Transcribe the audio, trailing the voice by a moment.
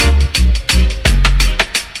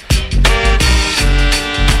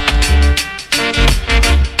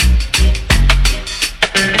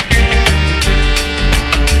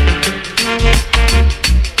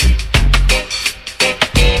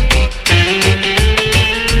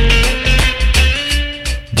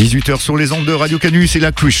18h sur les ondes de Radio Canu, c'est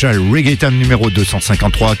la Crucial Reggae Time numéro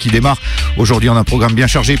 253 qui démarre. Aujourd'hui, on a un programme bien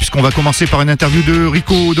chargé puisqu'on va commencer par une interview de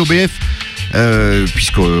Rico d'OBF.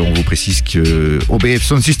 Puisqu'on vous précise que OBF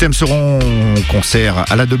Sound System seront en concert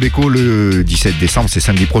à la Debeco le 17 décembre, c'est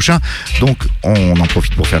samedi prochain. Donc on en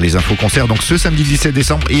profite pour faire les infos concerts. Donc ce samedi 17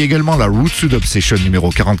 décembre et également la Roots to Dub Session numéro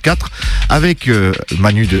 44 avec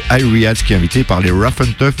Manu de iRiads qui est invité par les Rough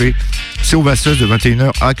and Tough et CO Vasseuse de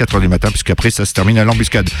 21h à 4h du matin puisqu'après ça se termine à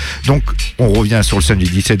l'embuscade. Donc on revient sur le samedi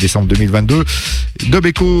 17 décembre 2022.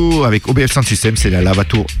 Debeco avec OBF Sound System, c'est la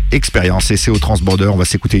Lavatour Experience et c'est au Transborder. On va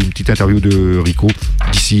s'écouter une petite interview de Rico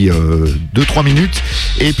d'ici 2-3 minutes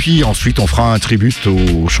et puis ensuite on fera un tribute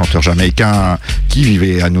au chanteur jamaïcain qui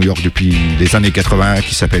vivait à New York depuis les années 80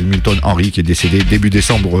 qui s'appelle Milton Henry qui est décédé début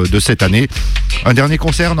décembre de cette année. Un dernier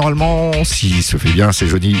concert normalement, si se fait bien, c'est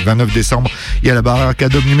jeudi 29 décembre et à la Baraka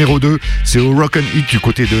Dub numéro 2 c'est au Rock and Hit du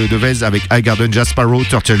côté de Vez avec High Garden Jazz Sparrow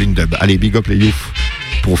Turtle in Dub. Allez, big up les youths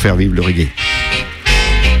pour faire vivre le reggae.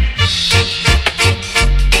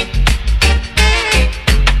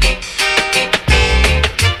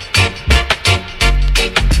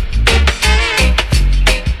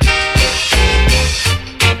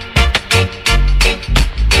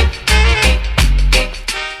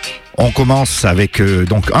 On commence avec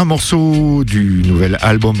donc un morceau du nouvel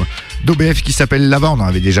album d'OBF qui s'appelle Lava. On en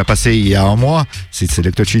avait déjà passé il y a un mois. C'est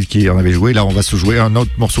Selected Chill qui en avait joué. Là, on va se jouer un autre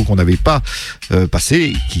morceau qu'on n'avait pas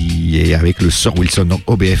passé, qui est avec le Sir Wilson. Donc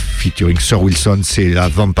OBF featuring Sir Wilson. C'est la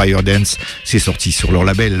Vampire Dance. C'est sorti sur leur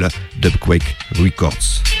label Dubquake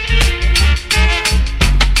Records.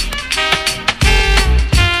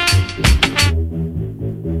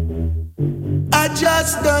 I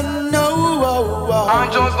just don't know. I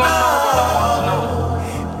just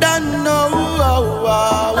don't know.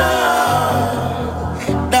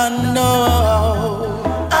 Don't know.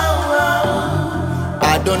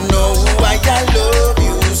 I don't know why I love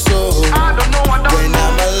you so. When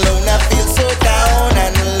I'm alone, I feel so down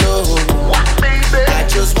and low. I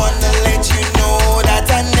just wanna let you know that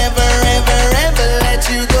I never, ever, ever let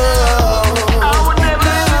you go.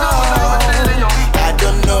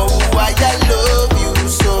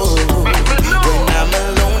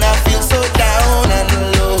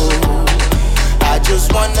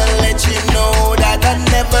 Wanna let you know that I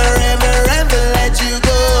never, ever, ever let you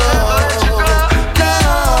go. No,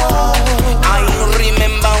 I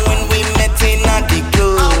remember when we met in the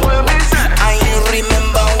club. I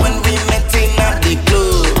remember when we met in the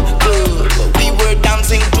club. We were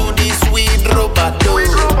dancing to this sweet rubber dub.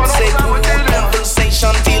 Say good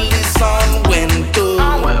conversation till the sun went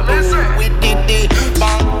up. We did the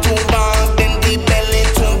back to back, then the belly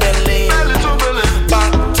to belly.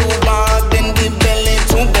 Back to back, then the belly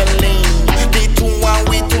to belly. The two and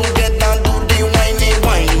we together do the whiny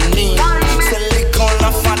whiny. Say little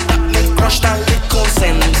laugh at that, me crush that little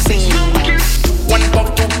sensing. One puff,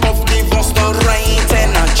 two puff, give us the right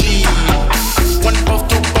energy. One puff,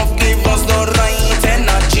 two puff, give us the right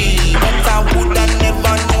energy. But I woulda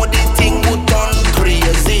never know the thing would turn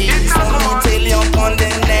crazy. So me tell you on the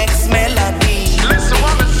next melody.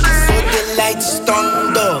 So the lights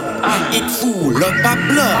turned up, it full up a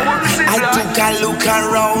blood. I took a look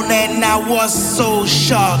around and I was so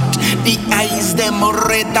shocked. The eyes them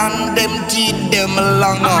red and them teeth them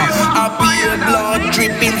longer. A beer blood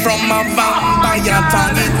dripping from a vampire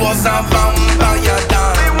tongue. It was a vampire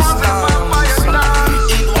dance. It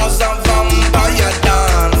was a vampire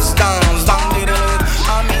dance.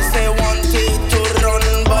 I me say wanted to run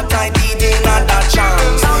but I didn't have a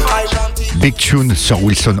chance. I wanted. Big tune, Sir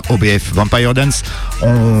Wilson, OBF, Vampire Dance.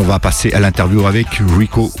 On va passer à l'interview avec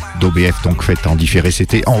Rico d'OBF, donc fait en différé.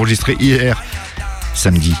 C'était enregistré hier,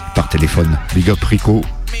 samedi, par téléphone. Big up Rico,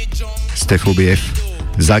 Steph OBF,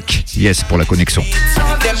 Zach, yes pour la connexion.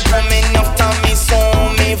 Them coming after me, so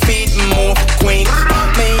me feet move quick.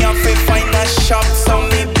 Me have to find a shop, so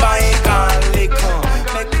me buy a liquor.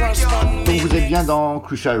 Me cross on Donc me. vous êtes bien dans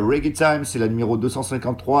Crucial Reggae Time, c'est la numéro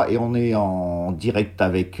 253 et on est en direct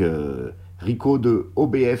avec Rico de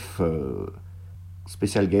OBF,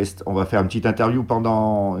 spécial guest. On va faire une petite interview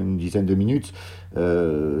pendant une dizaine de minutes.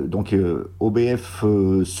 Donc OBF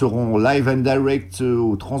seront live and direct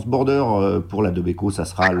au Transborder pour la Debeco. Ça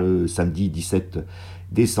sera le samedi 17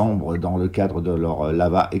 décembre dans le cadre de leur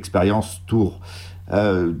Lava Experience Tour.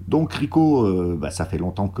 Donc Rico, ça fait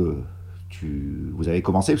longtemps que vous avez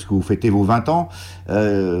commencé parce que vous fêtez vos 20 ans.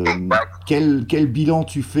 Quel bilan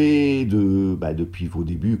tu fais depuis vos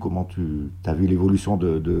débuts? Comment tu as vu l'évolution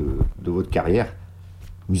de votre carrière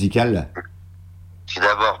musicale? Tout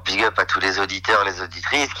d'abord, big up à tous les auditeurs, les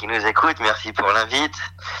auditrices qui nous écoutent. Merci pour l'invite.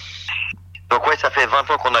 Donc ouais, ça fait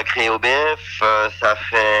 20 ans qu'on a créé OBF, ça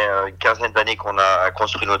fait une quinzaine d'années qu'on a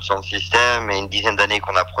construit notre sound system et une dizaine d'années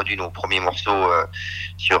qu'on a produit nos premiers morceaux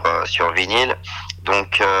sur vinyle.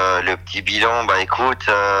 Donc le petit bilan, bah écoute,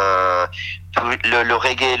 le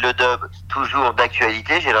reggae et le dub toujours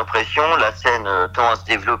d'actualité, j'ai l'impression. La scène tend à se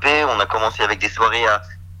développer. On a commencé avec des soirées à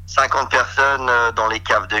 50 personnes dans les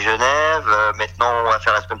caves de Genève. Maintenant, on va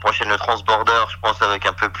faire la semaine prochaine le Transborder, je pense, avec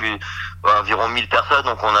un peu plus, environ 1000 personnes.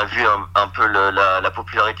 Donc, on a vu un peu la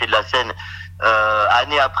popularité de la scène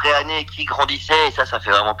année après année qui grandissait, et ça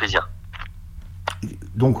fait vraiment plaisir.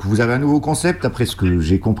 Donc, vous avez un nouveau concept, après ce que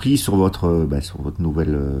j'ai compris, sur votre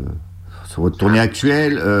nouvelle... sur votre tournée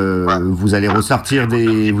actuelle, vous allez ressortir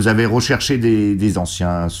vous avez recherché des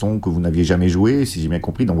anciens sons que vous n'aviez jamais joués, si j'ai bien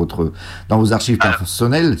compris, dans vos archives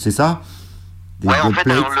personnelles, c'est ça? Ouais, en fait,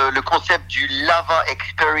 le concept du Lava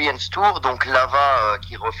Experience Tour, donc Lava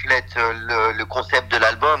qui reflète le concept de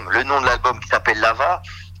l'album, le nom de l'album qui s'appelle Lava.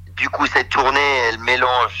 Du coup, cette tournée, elle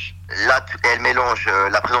mélange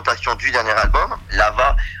la présentation du dernier album,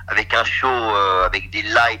 Lava, avec un show, avec des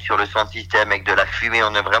lights sur le sound system, avec de la fumée.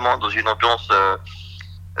 On est vraiment dans une ambiance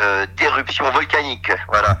d'éruption volcanique,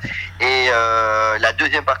 voilà. Et la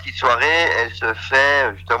deuxième partie de soirée, elle se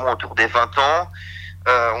fait justement autour des 20 ans.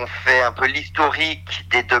 On fait un peu l'historique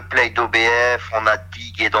des deux plays d'OBF, on a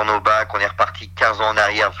digué dans nos bacs, on est reparti 15 ans en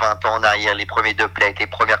arrière, 20 ans en arrière, les premiers deux plays, les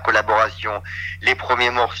premières collaborations, les premiers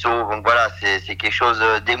morceaux. Donc voilà, c'est quelque chose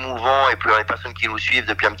d'émouvant, et pour les personnes qui nous suivent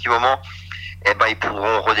depuis un petit moment, eh ben ils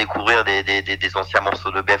pourront redécouvrir des anciens morceaux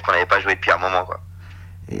d'OBF qu'on n'avait pas joué depuis un moment, quoi.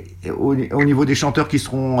 Et au niveau des chanteurs qui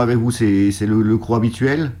seront avec vous, c'est le crew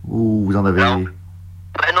habituel, ou vous en avez...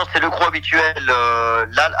 Non, c'est le crew habituel.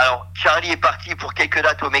 Là, alors Charlie est parti pour quelques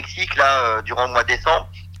dates au Mexique durant le mois de décembre,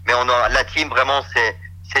 mais la team vraiment, c'est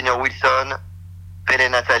Senior Wilson, Pelle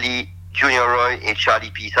Nathalie, Junior Roy et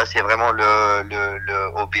Charlie P. Ça, c'est vraiment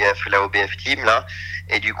le OBF, la OBF team là.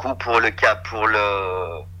 Et du coup, pour le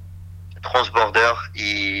Transborder,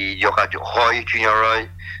 il y aura du Roy, Junior Roy,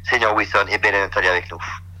 Senior Wilson et Pelle Nathalie avec nous.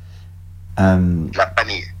 La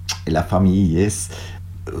famille. La famille, yes.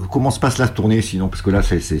 Comment se passe la tournée sinon? Parce que là,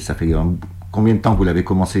 ça fait combien de temps que vous l'avez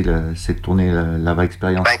commencé, cette tournée, Lava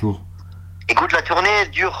Experience Tour? Écoute, la tournée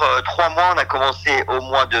dure 3 mois. On a commencé au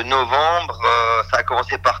mois de novembre. Ça a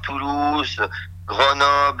commencé par Toulouse,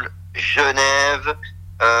 Grenoble, Genève.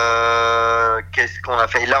 Qu'est-ce qu'on a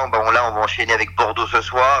fait? Là, on va enchaîner avec Bordeaux ce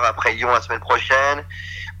soir. Après Lyon la semaine prochaine.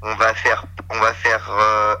 On va faire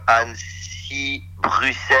Annecy,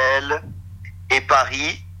 Bruxelles et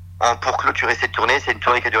Paris. Pour clôturer cette tournée. C'est une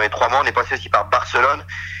tournée qui a duré 3 mois. On est passé aussi par Barcelone.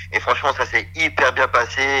 Et franchement, ça s'est hyper bien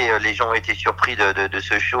passé. Les gens ont été surpris de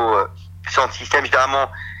ce show sound system.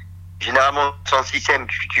 Généralement, sound system,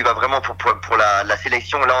 tu vas vraiment pour la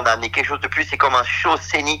sélection. Là, on a amené quelque chose de plus. C'est comme un show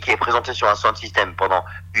scénique qui est présenté sur un sound system pendant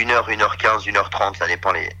 1h, 1h15, 1h30. Ça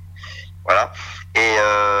dépend voilà. Et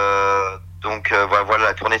donc, voilà,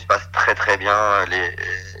 la tournée se passe très très bien.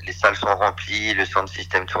 Les salles sont remplies, le sound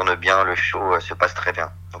system tourne bien, le show se passe très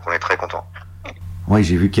bien. Donc on est très content. Oui,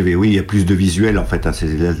 j'ai vu qu'il y a plus de visuels en fait. Hein. C'est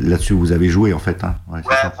là-dessus que vous avez joué en fait. Hein. Ouais,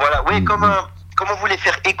 voilà. Oui, comme on voulait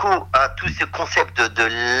faire écho à tout ce concept de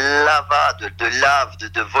lava, de lave,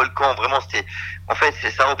 de volcan. Vraiment,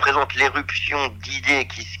 ça représente l'éruption d'idées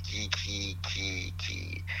qui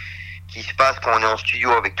se passe quand on est en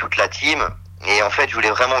studio avec toute la team. Et en fait, je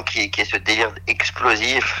voulais vraiment qu'il y ait ce délire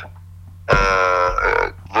explosif.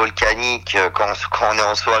 Volcanique quand on est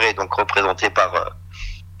en soirée, donc représenté par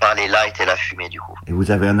les lights et la fumée du coup. Et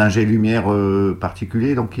vous avez un ingé lumière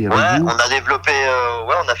particulier donc qui est avec vous? On a développé,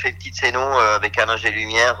 on a fait une petite scéno avec un ingé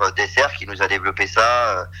lumière Dessert qui nous a développé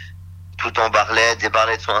ça tout en barlette. Des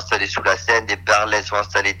barlettes sont installées sous la scène, des barlettes sont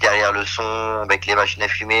installées derrière le son avec les machines à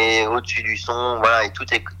fumer au-dessus du son, voilà, et tout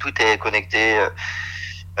est connecté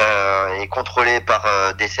et contrôlé par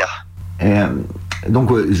Dessert.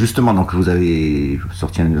 Donc justement, vous avez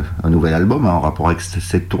sorti un nouvel album en rapport avec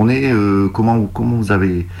cette tournée. Comment vous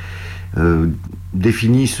avez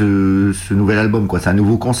défini ce nouvel album, quoi? C'est un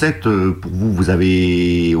nouveau concept pour vous. Vous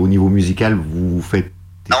avez, au niveau musical, vous faites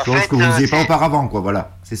des choses que vous ne faisiez pas auparavant, quoi.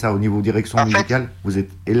 Voilà, c'est ça. Au niveau direction musicale, vous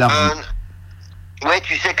êtes élargi. Ouais,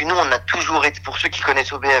 tu sais que nous, on a toujours été, pour ceux qui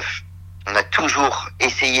connaissent OBF, on a toujours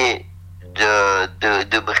essayé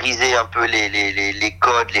de briser un peu les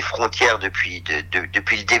codes, les frontières depuis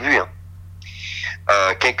le début. Hein.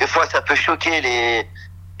 Quelquefois, ça peut choquer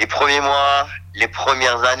les premiers mois, les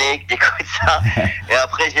premières années que t'écoutes ça. Et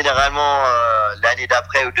après, généralement, l'année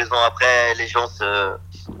d'après ou 2 ans après, les gens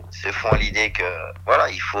se font l'idée que voilà,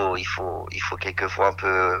 il faut quelquefois un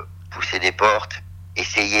peu pousser des portes,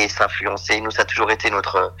 essayer, s'influencer. Nous, ça a toujours été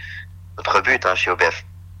notre but chez OBF.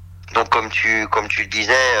 Donc comme tu le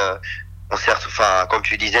disais, comme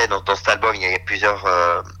tu disais dans cet album, il y a plusieurs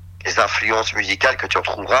influences musicales que tu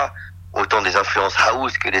retrouveras, autant des influences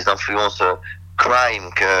house que des influences crime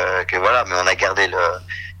que voilà, mais on a gardé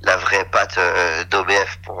la vraie patte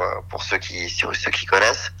d'OBF pour ceux qui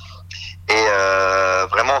connaissent. Et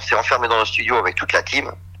vraiment, on s'est enfermé dans le studio avec toute la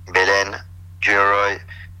team, Belen, Junior Roy,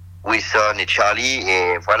 Wilson et Charlie,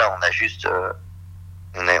 et voilà,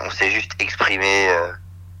 on s'est juste exprimé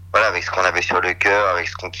voilà, avec ce qu'on avait sur le cœur, avec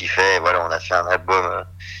ce qu'on kiffait. Voilà, on a fait un album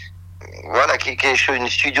voilà, une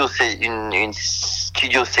studio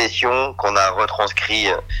session qu'on a retranscrit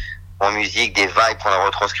en musique, des vibes qu'on a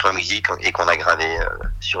retranscrit en musique et qu'on a gravé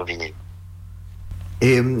sur vinyle.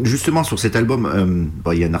 Et justement sur cet album,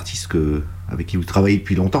 il y a un artiste avec qui vous travaillez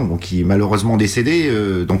depuis longtemps, donc qui est malheureusement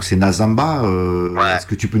décédé, donc c'est Nazamba. Ouais. Est-ce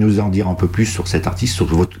que tu peux nous en dire un peu plus sur cet artiste, sur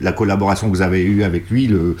la collaboration que vous avez eue avec lui?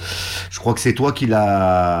 Je crois que c'est toi qui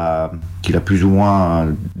l'a plus ou moins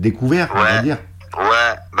découvert, on va dire.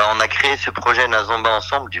 Ouais, on a créé ce projet Nazamba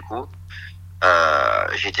ensemble du coup.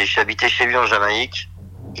 J'habitais chez lui en Jamaïque.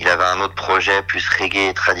 Il avait un autre projet plus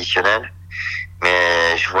reggae traditionnel.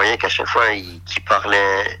 Mais je voyais qu'à chaque fois qu'il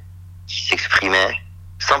parlait, qu'il s'exprimait,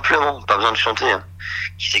 simplement, pas besoin de chanter, hein,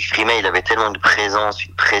 qu'il s'exprimait, il avait tellement de présence,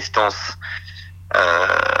 une prestance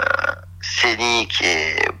scénique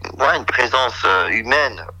et une présence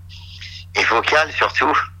humaine et vocale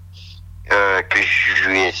surtout, que je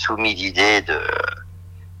lui ai soumis l'idée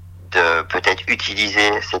de peut-être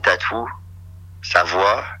utiliser cet atout, sa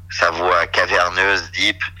voix caverneuse,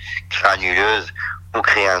 deep, granuleuse, pour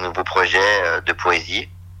créer un nouveau projet de poésie.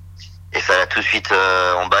 Et ça l'a tout de suite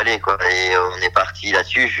emballé, quoi. Et on est parti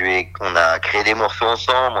là-dessus. On a créé des morceaux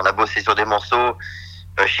ensemble, on a bossé sur des morceaux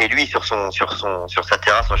chez lui, sur sa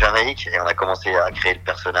terrasse en Jamaïque, et on a commencé à créer le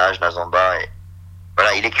personnage Nazamba. Et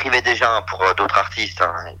voilà, il écrivait déjà pour d'autres artistes,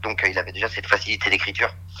 hein, donc il avait déjà cette facilité d'écriture.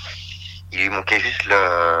 Il lui manquait juste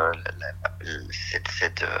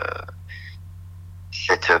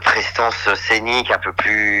cette prestance scénique un peu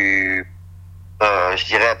plus, je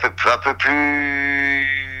dirais un peu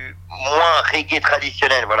plus moins reggae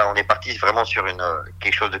traditionnel. Voilà, on est parti vraiment sur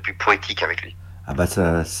quelque chose de plus poétique avec lui. Ah bah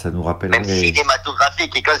ça nous rappelle même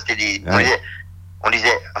cinématographique, et quand c'était on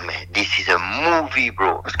disait oh, mais this is a movie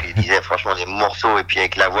bro, parce qu'il disait franchement des morceaux, et puis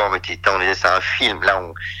avec la voix on disait c'est un film. Là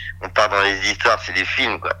on part dans les histoires, c'est des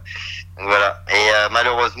films, quoi. Donc voilà. Et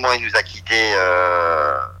malheureusement il nous a quittés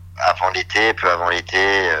peu avant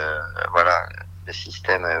l'été. Voilà, le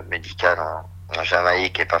système médical en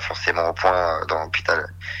Jamaïque est pas forcément au point dans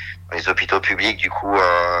les hôpitaux publics. Du coup,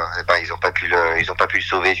 ils ont pas pu le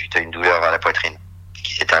sauver suite à une douleur à la poitrine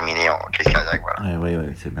qui s'est terminée en crise cardiaque. Voilà. Oui,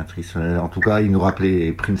 c'est bien triste. En tout cas, il nous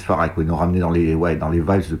rappelait Prince Farai, quoi. Il nous ramenait dans les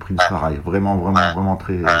vibes de Prince Farai. Vraiment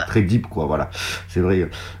très deep, quoi. Voilà, c'est vrai.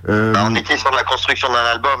 On était sur la construction d'un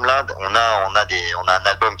album là. On a un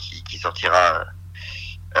album qui sortira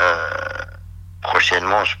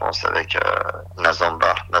prochainement, je pense, avec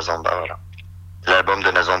Nazamba, voilà. L'album de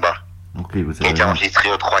Nazamba. Ok, qui a été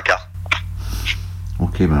enregistré aux 3/4.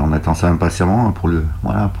 Ok, on attend ça impatiemment pour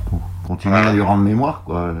continuer à lui rendre mémoire,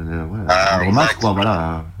 quoi. Rendre hommage, quoi.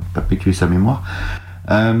 Voilà, perpétuer sa mémoire.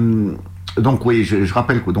 Donc oui, je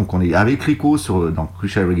rappelle que donc on est avec Rico dans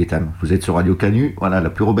Crucial Reggae Time. Vous êtes sur Radio Canu, voilà, la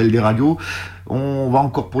plus rebelle des radios. On va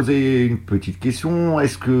encore poser une petite question.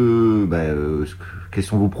 Quels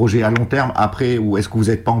sont vos projets à long terme après, ou est-ce que vous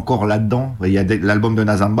n'êtes pas encore là-dedans? Il y a l'album de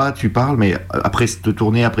Nazamba, tu parles, mais après cette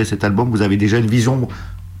tournée, après cet album, vous avez déjà une vision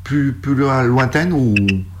plus lointaine ou?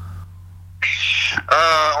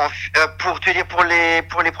 Pour te dire, pour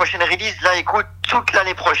les prochaines releases, là, écoute, toute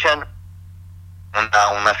l'année prochaine,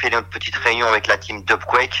 on a fait notre petite réunion avec la team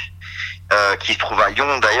Dubquake, qui se trouve à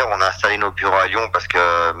Lyon. D'ailleurs, on a installé nos bureaux à Lyon parce que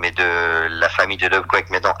la famille de Dubquake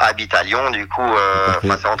maintenant habite à Lyon. Du coup,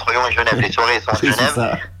 c'est entre Lyon et Genève. Les soirées sont à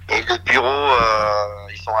Genève. Et le bureau,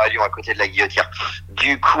 ils sont à Lyon, à côté de la Guillotière.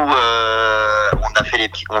 Du coup,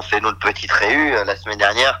 on fait notre petite réu la semaine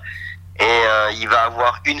dernière. Et il va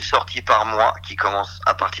avoir une sortie par mois qui commence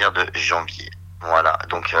à partir de janvier. Voilà,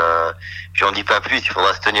 donc j'en dis pas plus, il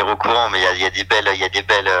faudra se tenir au courant, mais il y a des belles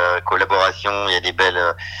collaborations, il y a des belles.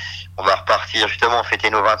 On va repartir justement fêter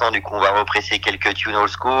nos 20 ans, du coup on va represser quelques tunes old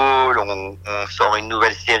school, on sort une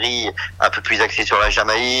nouvelle série un peu plus axée sur la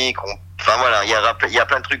Jamaïque. Enfin voilà, il y a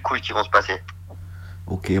plein de trucs cool qui vont se passer.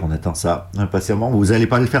 Ok, on attend ça impatiemment. Vous allez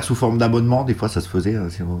pas le faire sous forme d'abonnement? Des fois, ça se faisait,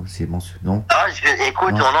 c'est mensuel, non?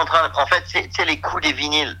 Écoute, on est en train. En fait, c'est les coûts des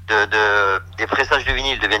vinyles, des pressages de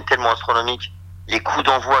vinyle deviennent tellement astronomiques. Les coûts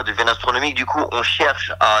d'envoi deviennent astronomiques. Du coup, on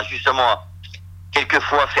cherche à justement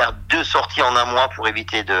quelquefois faire 2 sorties en un mois pour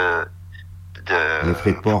éviter les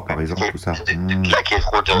frais de port, par exemple, tout ça. De claquer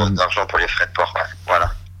trop d'argent pour les frais de port. Ouais.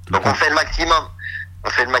 Voilà. Donc on fait le maximum.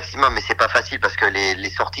 Mais c'est pas facile parce que les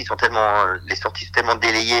sorties sont tellement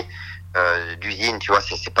délayées d'usine, tu vois,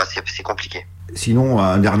 c'est compliqué. Sinon,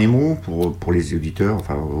 un dernier mot pour les auditeurs,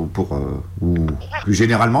 enfin, ou plus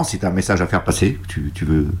généralement, si tu as un message à faire passer, tu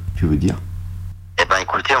veux dire. Eh ben,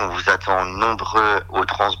 écoutez, on vous attend nombreux au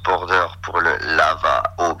Transborder pour le Lava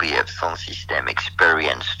OBF Sound System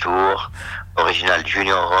Experience Tour. Original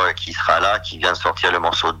Junior Roy qui sera là, qui vient de sortir le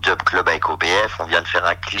morceau Dub Club avec OBF. On vient de faire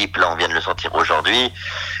un clip, là, on vient de le sortir aujourd'hui.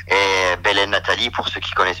 Et Belen Nathalie, pour ceux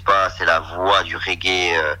qui connaissent pas, c'est la voix du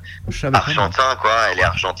reggae argentin, quoi. Elle est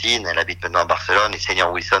argentine, elle habite maintenant à Barcelone. Et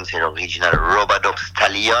Senior Wilson, c'est l'original Robadog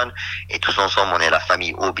Stallion. Et tous ensemble, on est la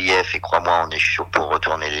famille OBF. Et crois-moi, on est chaud pour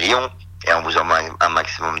retourner Lyon. Et on vous envoie un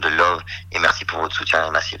maximum de love. Et merci pour votre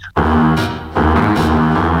soutien massif.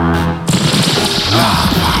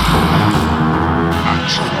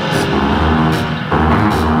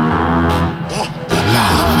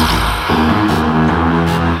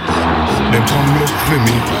 Them come look for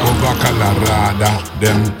me over Colorado.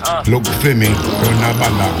 Them look for me run a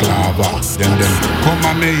balaclava. Then them come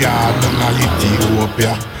a me yard down a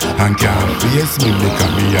Ethiopia and can't face me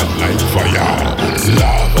because me a like fire.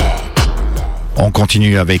 Lava. On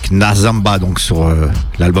continue avec Nazamba, donc sur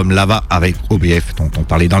l'album Lava avec OBF dont on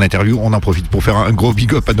parlait dans l'interview. On en profite pour faire un gros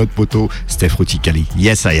big up à notre poteau Steph Ruticali.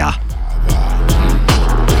 Yes, I am.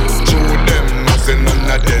 None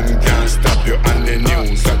of them can stop you on the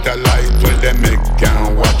news satellite where they make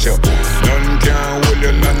can watch you. None can hold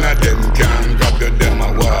you, none of them can grab you. Them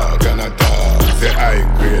a walk and a talk. Say high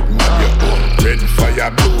grade mad you. Red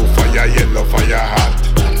fire, blue fire, yellow fire hot.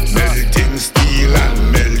 Melting steel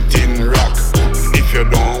and melting rock. If you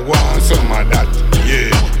don't want some of that,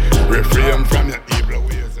 yeah, refrain from your evil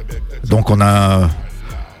ways. Donc on a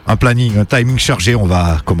un planning, un timing chargé. On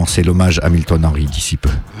va commencer l'hommage à Milton Henry d'ici peu.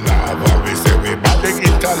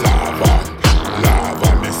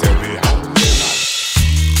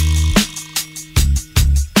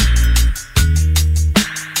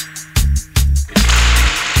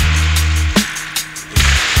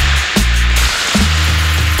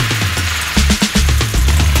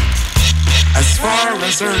 As far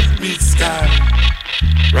as earth meets sky,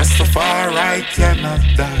 Rastafari cannot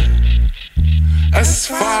die. As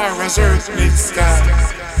far as earth meets sky,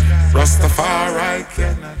 Rastafari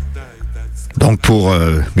cannot die. Donc pour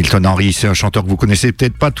Milton Henry, c'est un chanteur que vous connaissez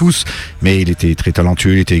peut-être pas tous, mais il était très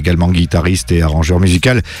talentueux, il était également guitariste et arrangeur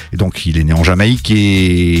musical. Et donc il est né en Jamaïque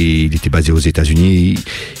et il était basé aux États-Unis.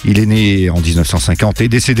 Il est né en 1950 et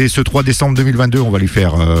décédé ce 3 décembre 2022. On va lui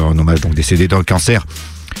faire un hommage, donc décédé d'un cancer.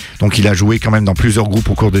 Donc il a joué quand même dans plusieurs groupes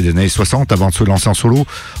au cours des années 60 avant de se lancer en solo.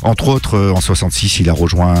 Entre autres, en 66, il a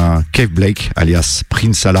rejoint Kev Blake, alias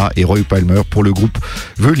Prince Allah et Roy Palmer pour le groupe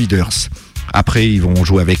The Leaders. Après, ils vont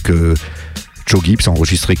jouer avec Joe Gibbs,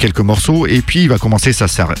 enregistrer quelques morceaux, et puis il va commencer sa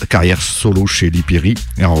carrière solo chez Lee Perry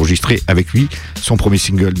et enregistrer avec lui son premier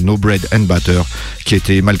single No Bread and Butter, qui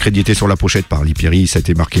était mal crédité sur la pochette par Lee Perry. Ça a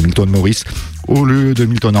été marqué Milton Morris au lieu de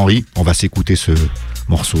Milton Henry. On va s'écouter ce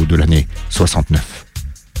morceau de l'année 69.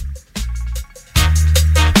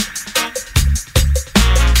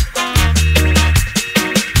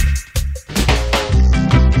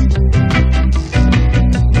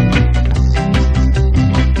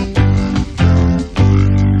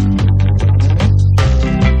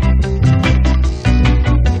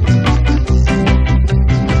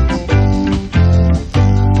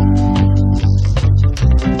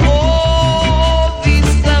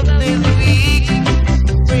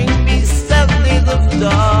 Bring me suddenly the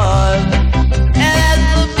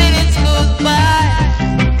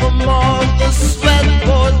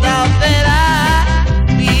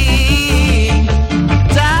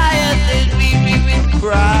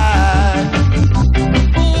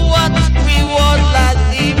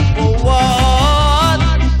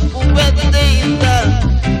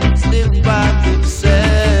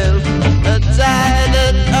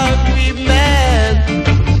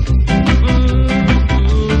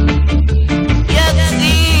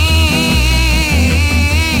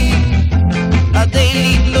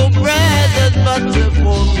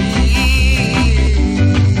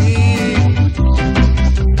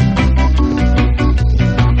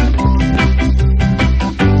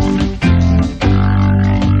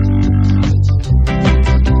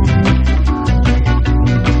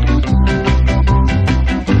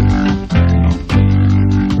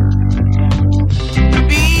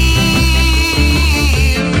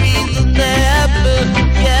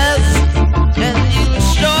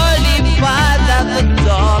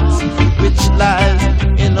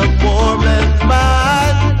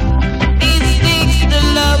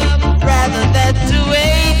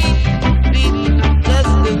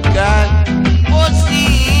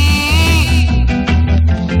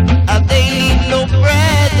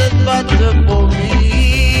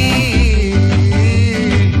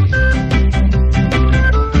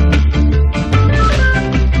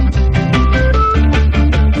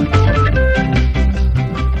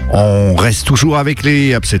On reste toujours avec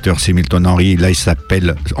les Upsetters, c'est Milton Henry. Là, il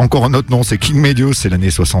s'appelle encore un autre nom, c'est King Medios. C'est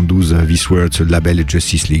l'année 72, This World, ce label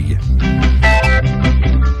Justice League.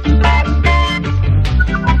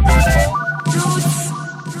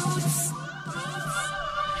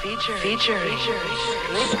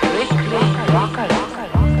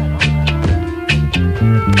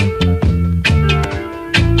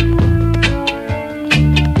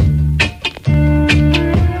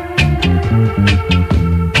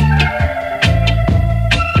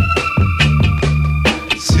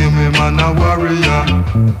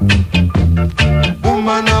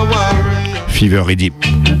 Fever et Deep.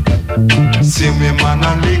 See me man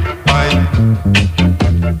a lick pipe,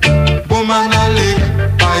 woman a lick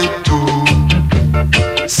pipe too.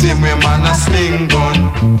 See me man a sling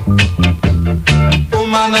gun,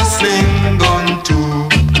 woman a sling gun too.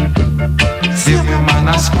 See me man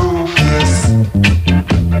a screw face,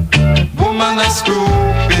 woman a screw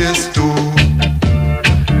face too.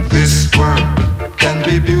 This world can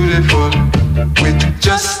be beautiful with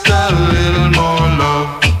just a little more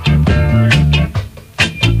love.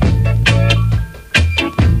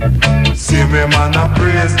 See me man a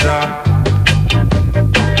praise Jah,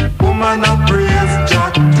 woman a praise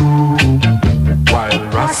Jah too. While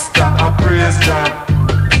Rasta a praise Jah,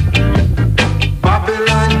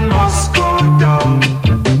 Babylon must go down.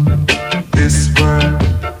 This world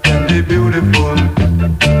can be beautiful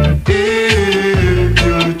if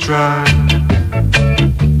you try.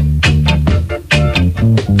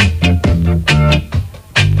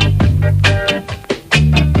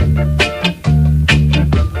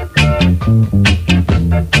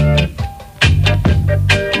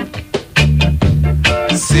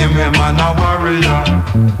 See me man a warrior,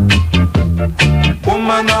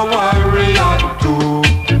 woman a warrior too.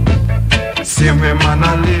 See me man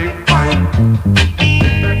a lick pipe,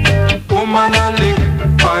 woman a lick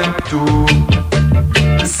pipe too.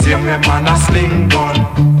 See me man a sling gun,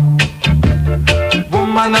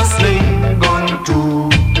 woman a sling gun too.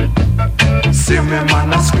 See me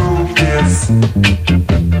man a screw face,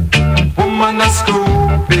 woman a screw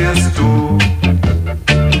face too.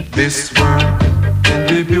 This world can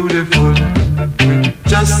be beautiful with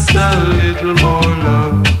just a little more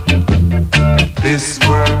love. This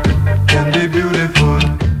world can be beautiful.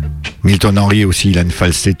 Milton Henry aussi, il a une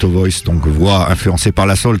falsetto voice, donc voix influencée par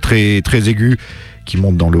la soul très, très aiguë qui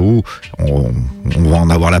monte dans le haut. On va en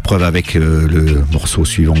avoir la preuve avec le morceau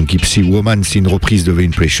suivant, Gypsy Woman. C'est une reprise de The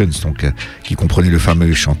Impressions, donc, qui comprenait le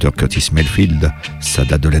fameux chanteur Curtis Mayfield. Ça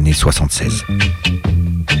date de l'année 76.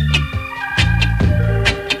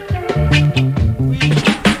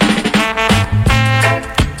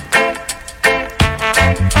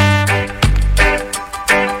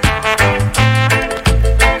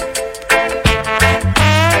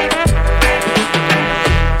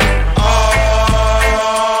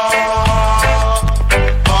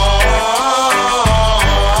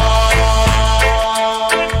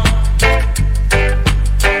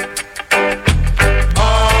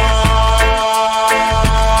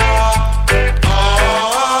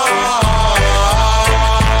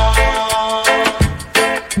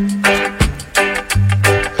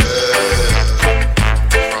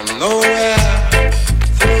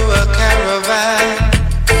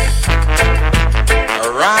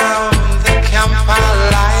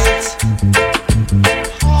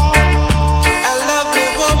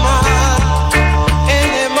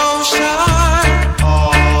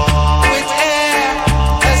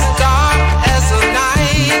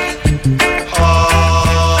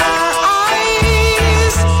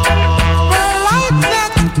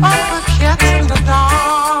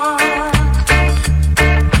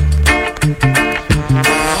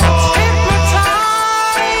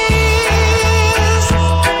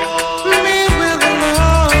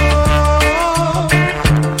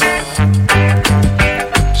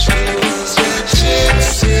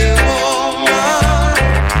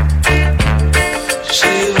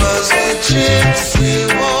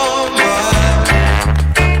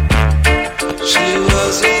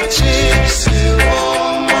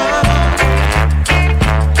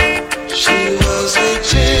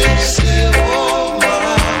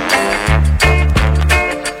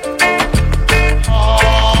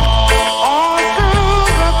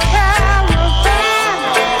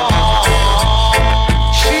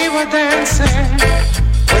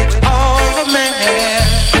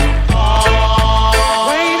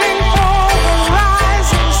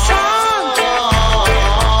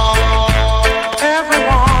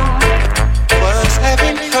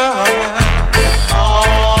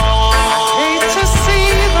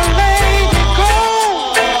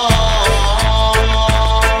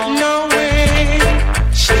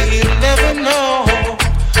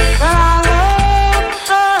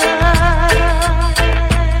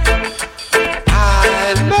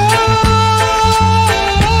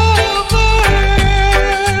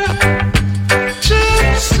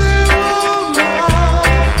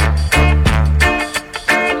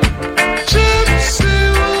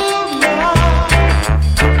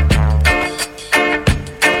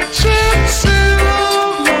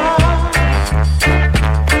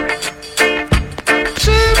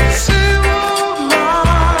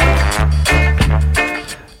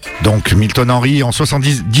 Donc Milton Henry, en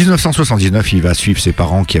 1979, il va suivre ses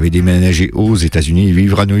parents qui avaient déménagé aux États-Unis et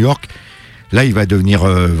vivre à New York. Là, il va devenir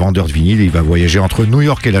vendeur de vinyle. Il va voyager entre New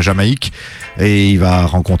York et la Jamaïque. Et il va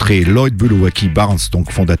rencontrer Lloyd Buluwaki Barnes,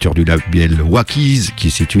 donc fondateur du label Wackies, qui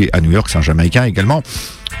est situé à New York. C'est un Jamaïcain également.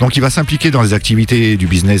 Donc, il va s'impliquer dans les activités du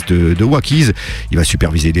business de Wackies. Il va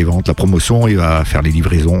superviser les ventes, la promotion. Il va faire les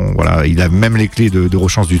livraisons. Voilà. Il a même les clés de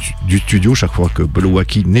rechange du studio chaque fois que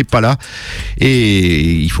Buluwaki n'est pas là. Et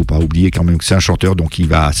il faut pas oublier quand même que c'est un chanteur. Donc, il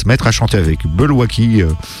va se mettre à chanter avec Buluwaki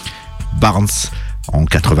Barnes en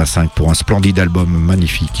 85 pour un splendide album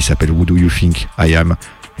magnifique qui s'appelle Who Do You Think I Am.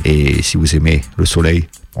 Et si vous aimez le soleil,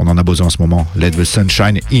 on en a besoin en ce moment. Let the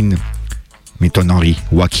Sunshine In. Milton Henry,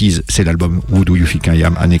 Wackies, c'est l'album Who Do You Think I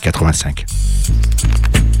Am, année 85.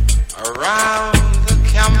 Around the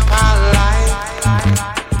campfire light,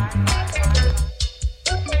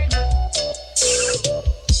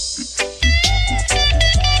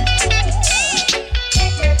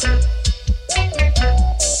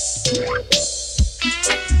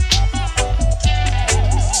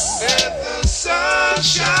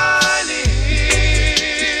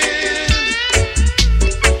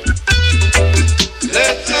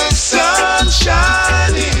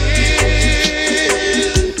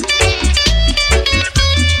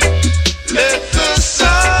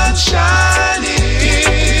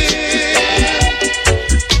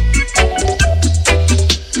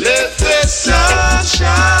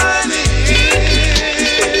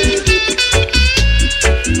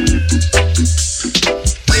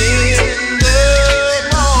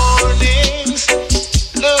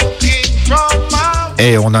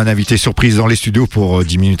 Et on a un invité surprise dans les studios pour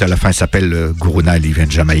 10 minutes à la fin. Il s'appelle Guruna, il vient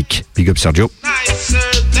de Jamaïque. Big up Sergio.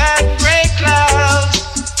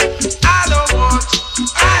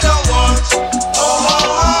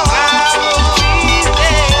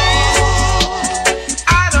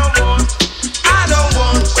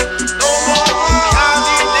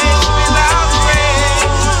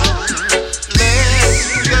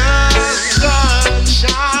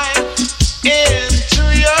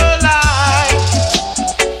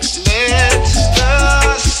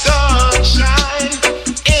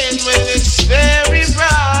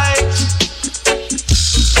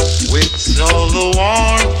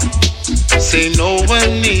 Say no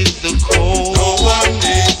one needs the cold. No one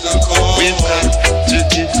needs the cold. We've got to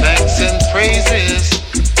give thanks and praises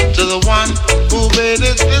to the one who made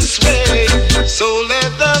it this way. So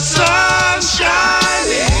let the sun shine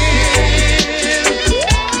in.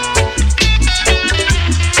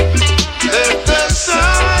 Let the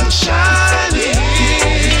sun shine in.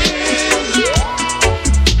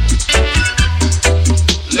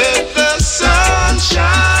 Let the sun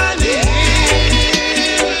shine in.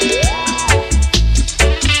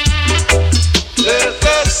 Let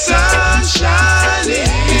the sun shine in.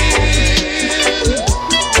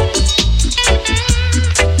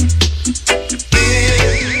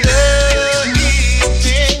 In the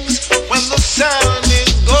evenings when the sun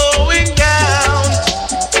is going down,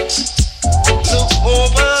 look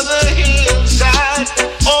over the hillside.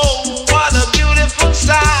 Oh, what a beautiful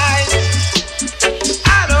sight.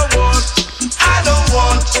 I don't want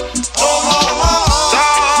no more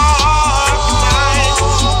dark nights.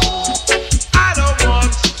 I don't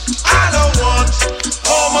want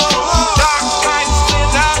no more dark nights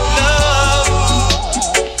without love.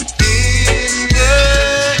 In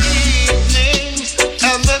the evenings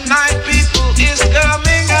and the night people is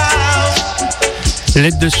coming out.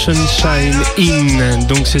 Let the Sunshine In,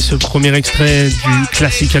 donc c'est ce premier extrait du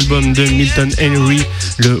classique album de Milton Henry,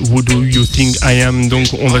 le Who Do You Think I Am. Donc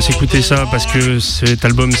on va s'écouter ça parce que cet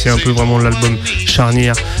album c'est un peu vraiment l'album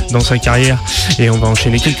charnière dans sa carrière et on va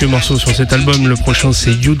enchaîner quelques morceaux sur cet album. Le prochain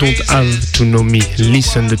c'est You Don't Have To Know Me,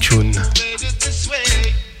 Listen the Tune. Made it this way.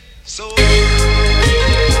 So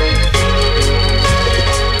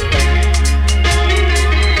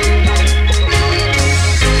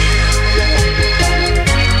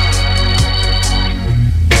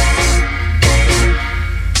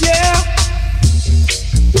yeah,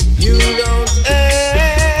 you don't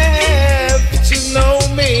have to know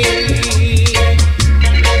me.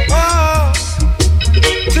 Oh,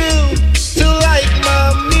 to like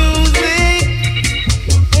my music.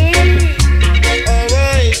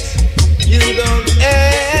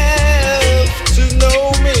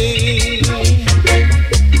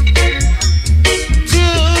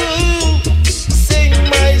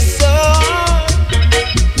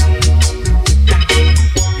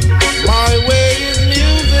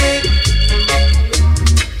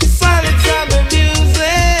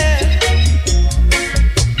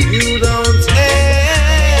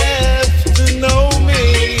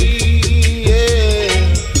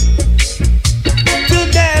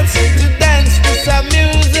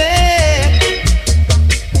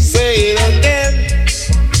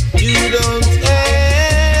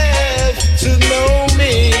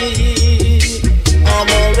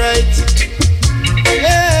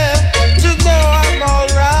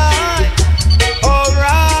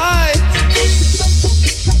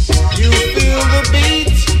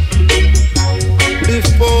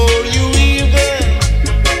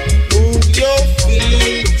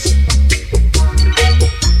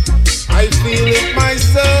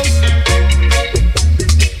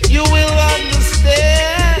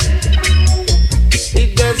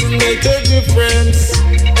 make a difference.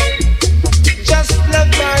 Just love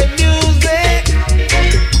my music,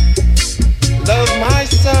 love my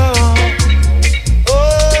song.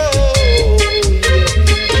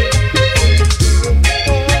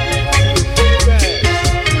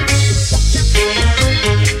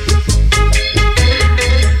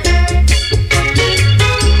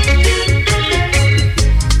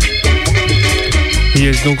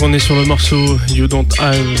 Yes, donc on est sur le morceau You Don't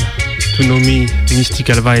Have to Know Me,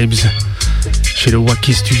 Mystical Vibes, chez le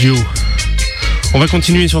Wacky Studio. On va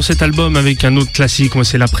continuer sur cet album avec un autre classique. Moi,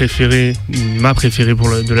 c'est ma préférée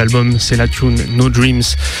de l'album, c'est la tune No Dreams.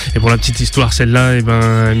 Et pour la petite histoire, celle-là,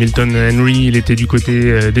 Milton Henry, il était du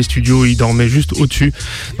côté des studios, il dormait juste au-dessus,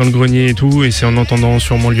 dans le grenier et tout. Et c'est en entendant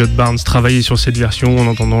sûrement Elliot Barnes travailler sur cette version, en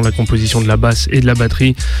entendant la composition de la basse et de la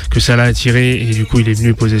batterie, que ça l'a attiré. Et du coup, il est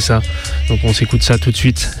venu poser ça. Donc on s'écoute ça tout de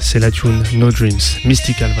suite. C'est la tune No Dreams,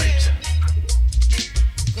 Mystical Vibes.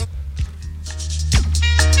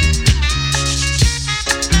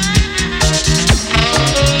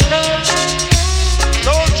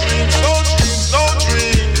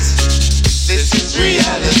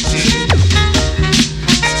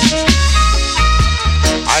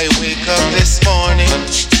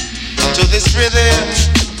 This rhythm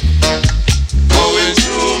going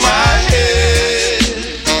through my head,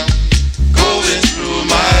 going through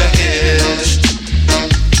my head.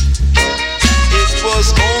 It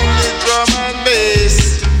was only drum and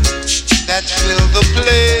bass that filled the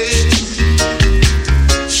place.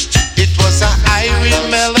 It was a irie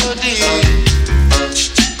melody,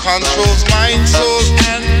 controls mind, soul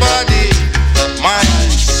and body,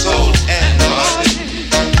 mind, soul and body.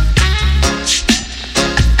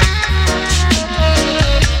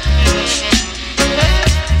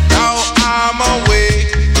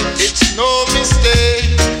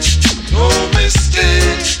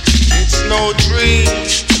 No dream,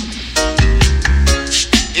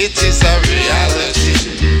 it is a reality.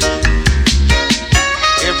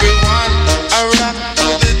 Everyone around to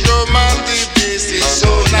the drum and the bass, it's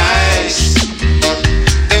so nice.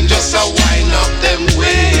 Them just a wind up them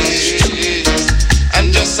ways,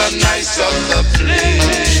 and just a nice up the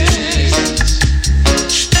place.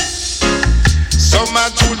 Some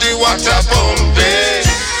are to the water pumping,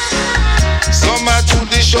 some are to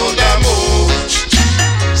the shoulder move.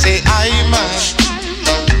 Say I'm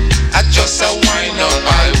I just a wind up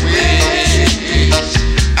my waist,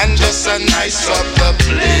 and just a nice up the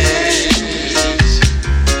place.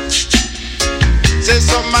 Say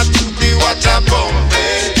some to the water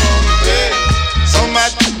pumping, some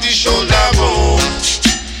to the shoulder move.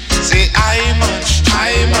 Say I'm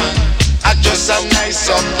I just a nice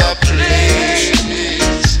up the place,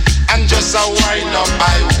 and just a wind up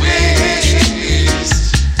my waist.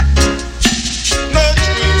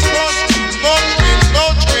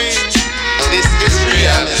 This is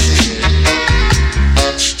reality.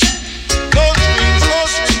 No dreams, no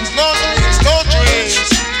dreams, no dreams, no dreams.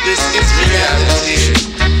 This is reality.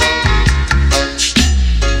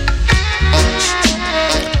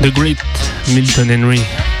 The great Milton Henry,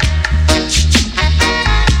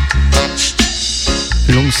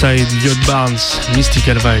 alongside Elliot Barnes,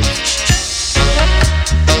 Mystical Vibes.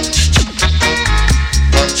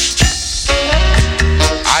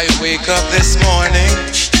 I wake up this morning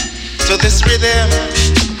to this rhythm,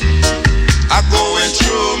 I'm going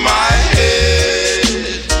through my head,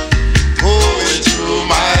 going through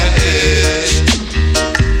my head.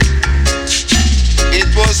 It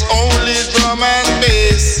was only drum and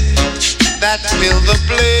bass that filled the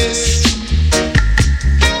place.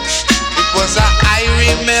 It was a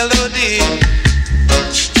irie melody,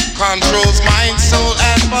 controls mind, soul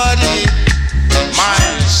and body,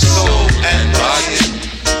 mind, soul and body.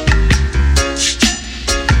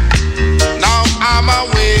 I'm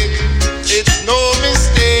awake, it's no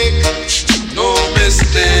mistake, no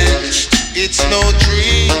mistake, it's no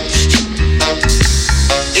dream,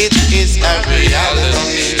 it is a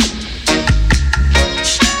reality.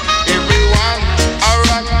 Everyone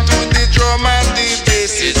around to the drum and the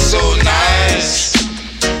bass, it's so nice.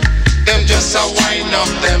 Them just a wind up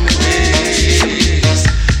them ways,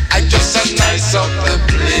 I just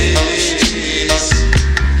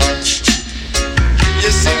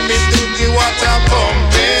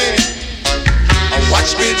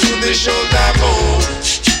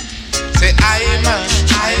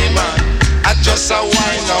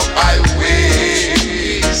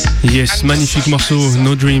Yes, magnifique morceau,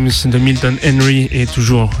 No Dreams de Milton Henry et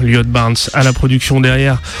toujours Lloyd Barnes à la production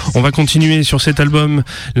derrière. On va continuer sur cet album.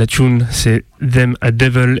 La tune, c'est Them a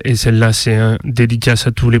Devil et celle-là, c'est un dédicace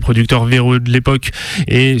à tous les producteurs véreux de l'époque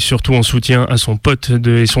et surtout en soutien à son pote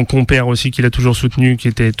et son compère aussi qu'il a toujours soutenu, qui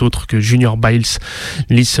était autre que Junior Biles.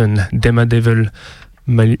 Listen, Them a Devil,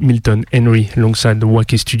 Milton Henry, alongside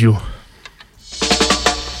Wacky Studio.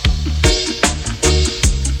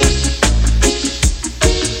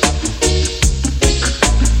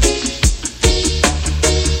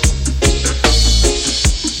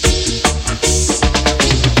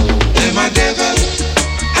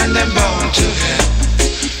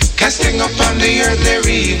 Casting upon the earth their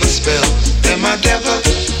evil spells. Them a devil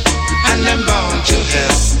and them bound to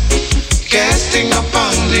hell. Casting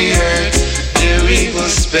upon the earth their evil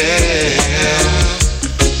spells.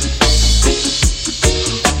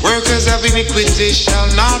 Workers of iniquity shall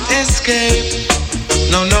not escape.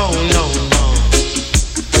 No, no, no, no.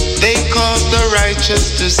 They cause the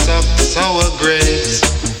righteous to suffer sour grapes.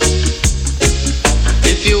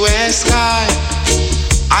 If you ask I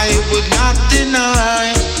would not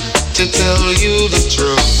deny to tell you the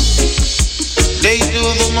truth. They do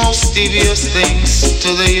the most devious things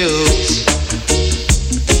to the youth.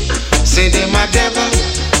 Say them a devil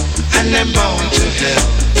and them bound to hell.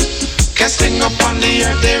 Casting upon the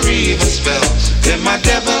earth their evil spells. Them a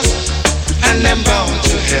devil and them bound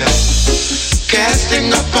to hell. Casting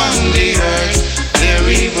upon the earth their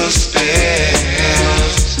evil spells.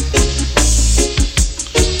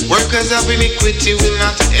 Workers of iniquity will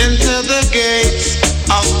not enter the gates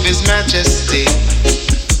of His Majesty.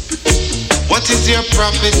 What is your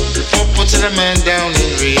profit for putting a man down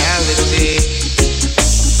in reality?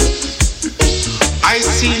 I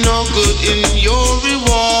see no good in your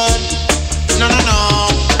reward. No, no, no.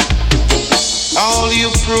 All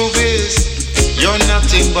you prove is you're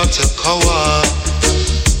nothing but a coward.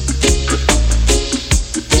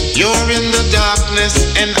 You're in the darkness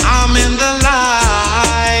and I'm in the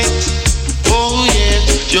light. Oh yeah,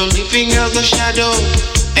 you're living as a shadow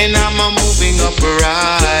and I'm a moving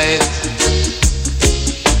upright.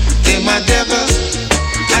 They're my devil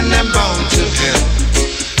and I'm bound to hell.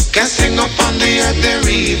 Casting upon the earth their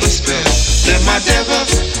evil spell. They're my devil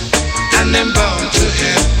and I'm bound to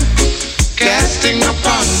hell. Casting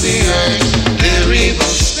upon the earth their evil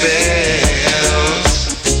spells.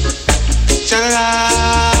 Ta-da-da.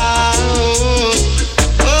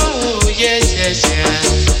 Yes, yes, yes.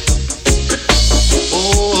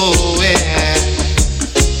 Oh, yeah.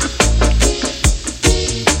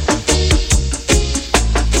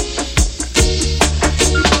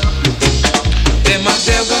 Them a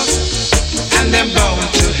devil and them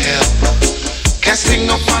bound to hell. Casting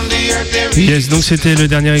upon the earth their Yes, donc c'était le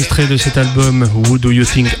dernier extrait de cet album Who Do You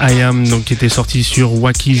Think I Am, donc qui était sorti sur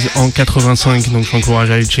Wackies en 85, donc je t'encourage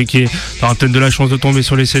à aller checker. T'auras peut-être de la chance de tomber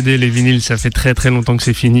sur les CD, les vinyles, ça fait très très longtemps que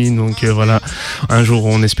c'est fini, donc voilà, un jour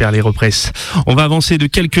on espère les represses. On va avancer de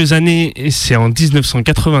quelques années, et c'est en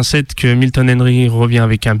 1987 que Milton Henry revient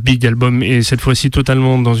avec un big album, et cette fois-ci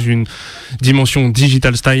totalement dans une dimension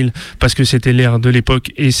digital style, parce que c'était l'ère de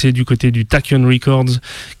l'époque, et c'est du côté du Tachyon Records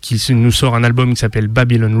qui nous sort un album qui s'appelle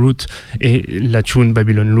Babylon Root, et la tune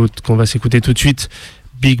Babylon Root qu'on va s'écouter tout de suite.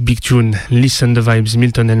 Big big tune, Listen the Vibes,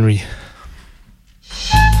 Milton Henry.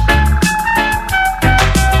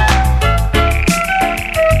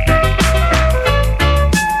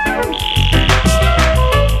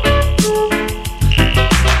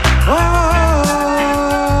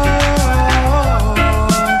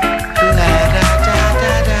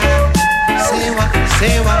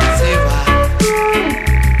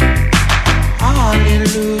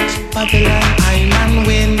 Babylon, I'm and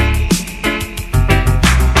win.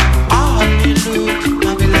 All you look,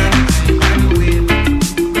 Babylon, I'm and win.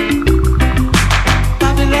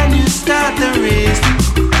 Babylon, you start the race,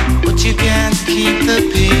 but you can't keep the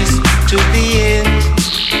pace to the end.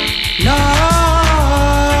 No,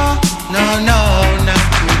 no, no, not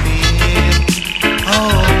to the end.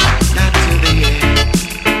 Oh, not to the end.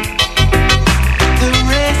 The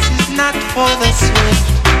race is not for the swift,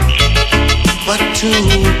 but to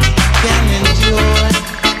can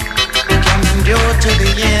endure to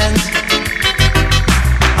the end.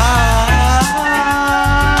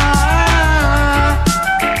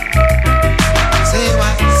 Say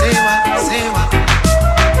what, say what, say what.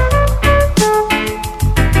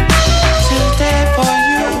 Today for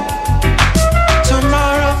you,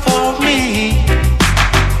 tomorrow for me.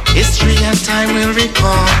 History and time will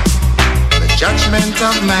recall the judgment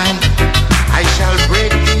of man. I shall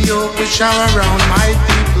break the yoke which are around my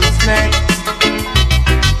people's neck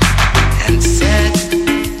and set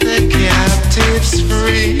the captives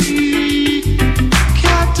free,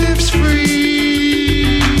 captives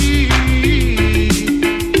free.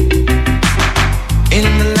 In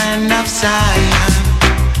the land of Zion,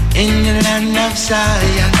 in the land of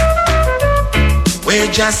Zion, where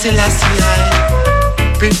Jah Selassie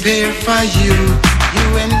prepare for you, you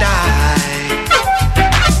and I,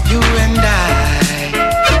 you and I.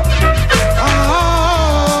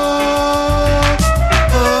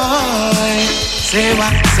 Say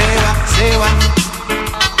what, say what, say what.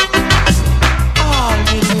 All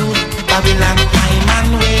you do, Babylon, time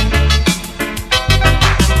and win.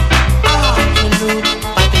 All you do,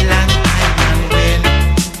 Babylon, time and win.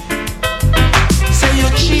 Say you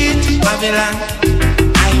cheat, Babylon,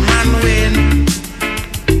 time and win.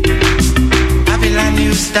 Babylon,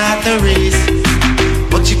 you start the race,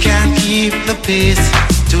 but you can't keep the pace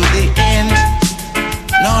to the end.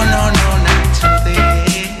 No, no, no, not to the end.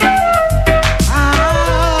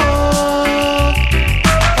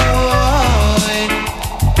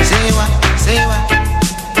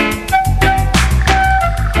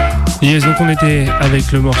 Yes, donc on était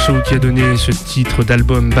avec le morceau qui a donné ce titre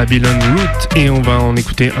d'album Babylon Root et on va en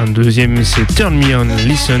écouter un deuxième, c'est Turn Me On,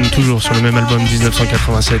 Listen, toujours sur le même album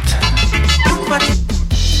 1987.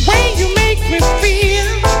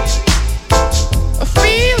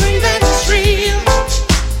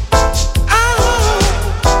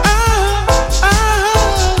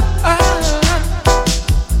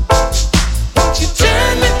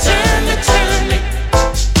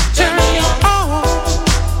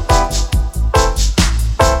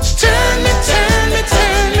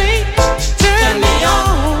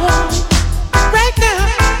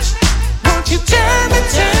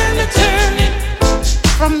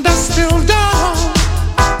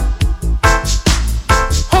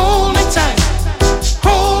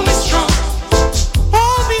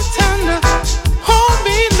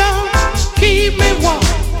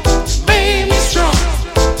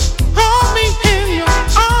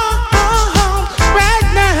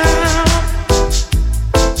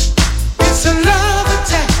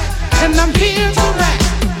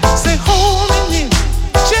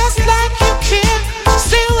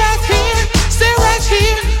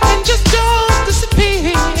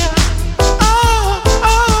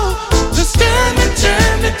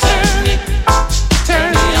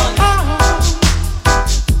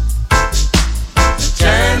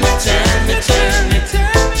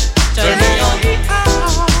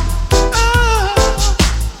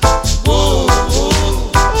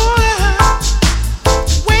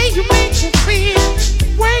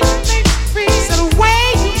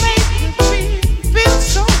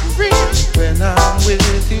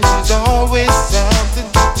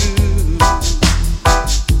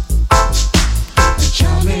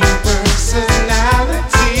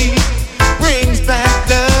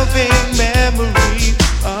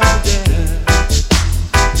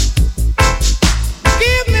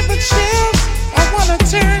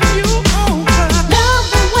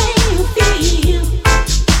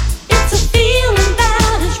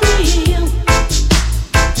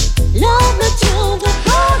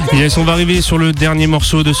 Yes, on va arriver sur le dernier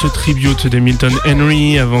morceau de ce tribute de Milton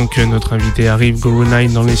Henry avant que notre invité arrive, Guru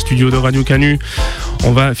Night, dans les studios de Radio Canu.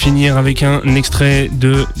 On va finir avec un extrait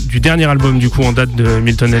du dernier album du coup en date de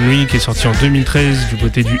Milton Henry qui est sorti en 2013 du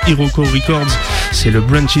côté du Iroko Records. C'est le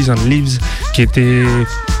Branches and Leaves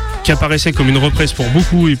qui apparaissait comme une reprise pour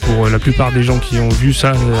beaucoup et pour la plupart des gens qui ont vu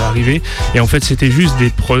ça arriver. Et en fait, c'était juste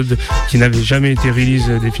des prods qui n'avaient jamais été release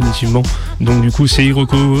définitivement. Donc du coup, c'est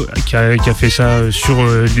Iroko qui a fait ça sur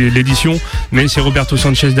l'édition, mais c'est Roberto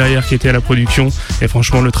Sanchez derrière qui était à la production. Et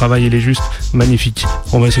franchement, le travail, il est juste magnifique.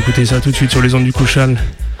 On va s'écouter ça tout de suite sur les ondes du Kushal.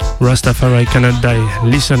 Rastafari Cannot Die.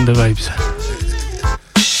 Listen the vibes.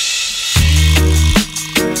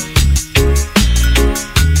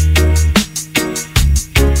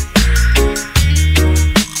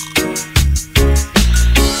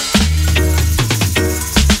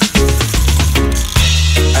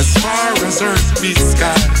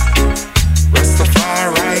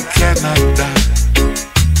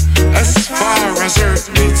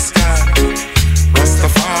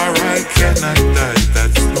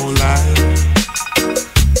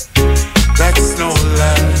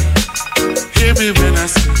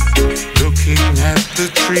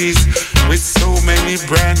 With so many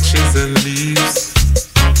branches and leaves,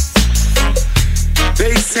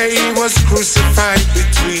 they say he was crucified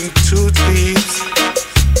between two thieves.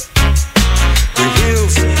 The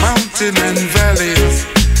hills, mountain and valleys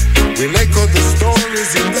will echo the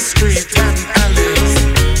stories in the street and alleys.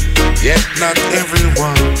 Yet not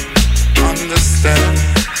everyone understands.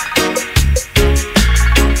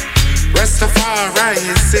 Rastafari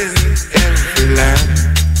is in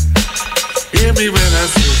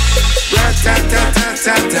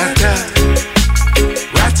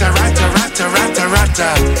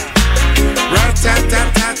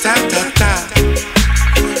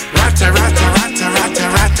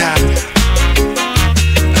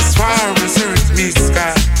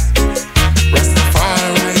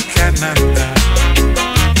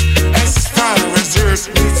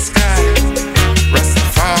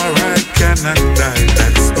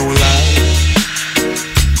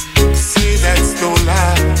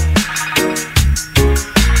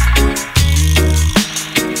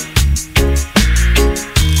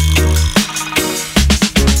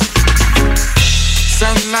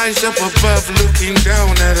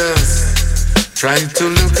Try to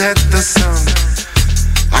look at the sun.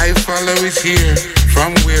 I follow it here from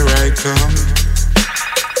where I come.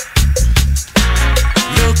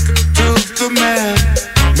 Look to the man,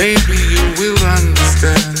 maybe you will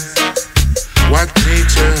understand what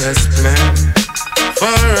nature has planned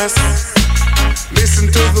for us. Listen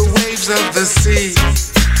to the waves of the sea.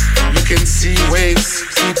 You can see waves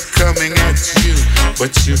keep coming at you, but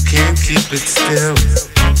you can't keep it still,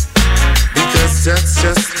 because that's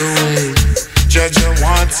just the way Jaja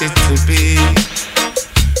wants it to be.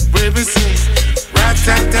 Baby say,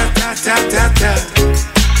 rat-ta-ta-ta-ta-ta-ta,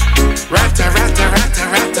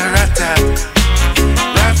 rat-ta-rat-ta-rat-ta-rat-ta-rat-ta,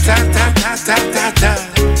 rat-ta-ta-ta-ta-ta-ta,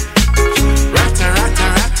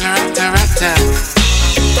 rat-ta-rat-ta-rat-ta-rat-ta-rat-ta.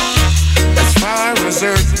 As far as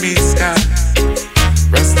earth meets sky,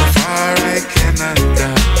 Rastafari cannot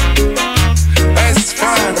die. As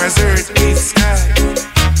far as earth meets sky,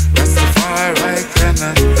 Rastafari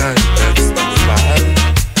cannot die. That's no lie.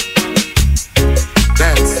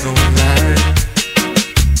 That's no lie.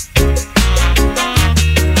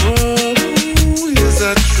 Oh, he's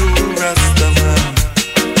a true Rastaman.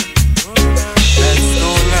 That's no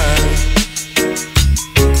lie.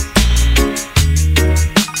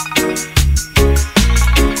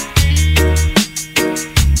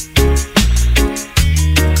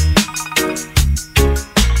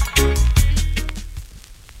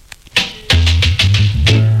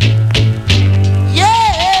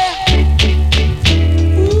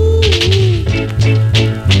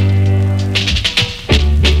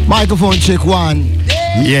 Microphone check one.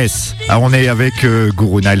 Yes. Alors on est avec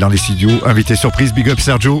Guru Nile dans les studios. Invité surprise, big up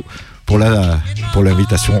Sergio pour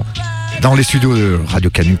l'invitation dans les studios de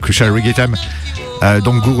Radio Canu, Crucial Reggae Time.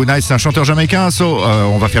 Donc Guru Nile, c'est un chanteur jamaïcain.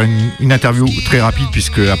 On va faire une interview très rapide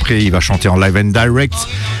puisque après il va chanter en live and direct.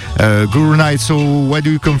 Guru Nile, so where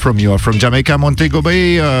do you come from? You are from Jamaica, Montego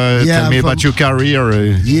Bay. Tell me about your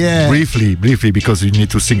career. Briefly, because you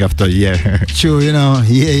need to sing after. Sure, you know.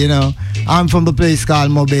 I'm from the place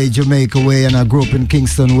called Mobay, Jamaica way, and I grew up in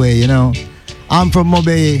Kingston way, you know. I'm from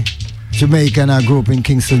Mobay, Jamaica, and I grew up in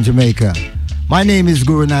Kingston, Jamaica. My name is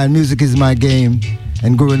Guru Nile, music is my game,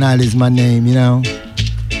 and Guru Nile is my name, you know.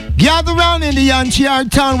 Gather round in the Yanchiar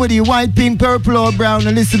town with the white, pink, purple or brown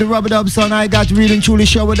and listen to Rubber Dub son. I got really and truly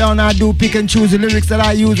shower down. I do pick and choose the lyrics that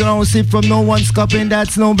I use and I don't sip from no one's cup, and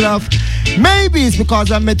that's no bluff. Maybe it's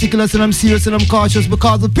because I'm meticulous and I'm serious and I'm cautious,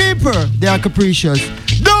 because the people, they are capricious.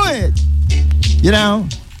 Do it! You know?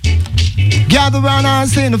 Gather round and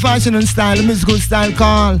sing the fashion and style, the musical style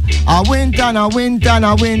called a winter and a winter and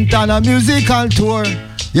a winter and a musical tour.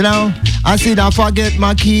 You know, I see that forget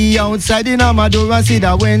my key outside in my door. I see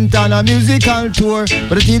that went on a musical tour.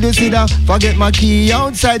 But I still see that forget my key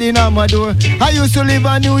outside in my door. I used to live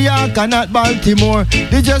in New York and not Baltimore.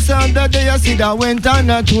 They just the other day I see that went on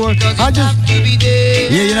a tour. I just,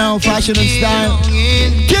 yeah, you know, fashion and style.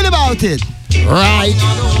 Kill about it. Right.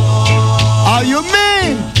 How you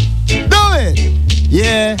mean? Do it.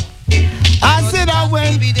 Yeah. I said I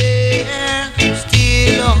went.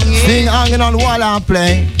 Still hanging on the wall I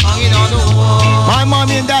play. My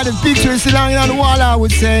mommy and daddy's picture is still hanging on the wall I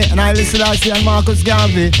would say. And I listen to see and Marcus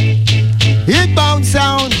Garvey. Hitbound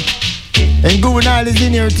sound. And Guru Nile is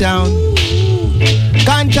in your town.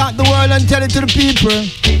 Contact the world and tell it to the people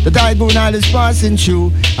that I Guru Nile is passing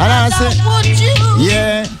through. And I say,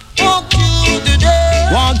 yeah.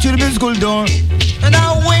 Walk through the musical door. And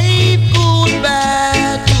I wave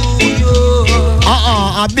goodbye to you.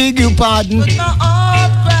 I beg your pardon. But my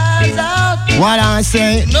heart cries out. What I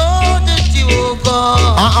say? Know that you will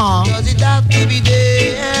come. Does it have to be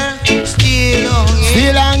there?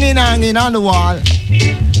 Still hanging on the wall.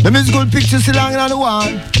 The musical picture still hanging on the wall.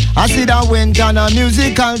 I said I went on a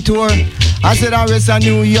musical tour. I said I was in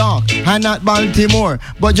New York and not Baltimore.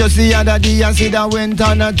 But just the other day I said I went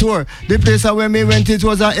on a tour. The place where we went it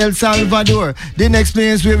was El Salvador. The next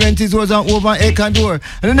place we went it was over Ecuador.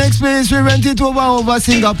 And the next place we went it over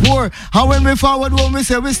Singapore. And when we forward home we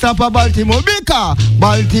say we stop at Baltimore. Because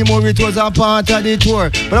Baltimore it was a part of the tour.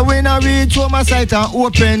 But when I reach home I sight an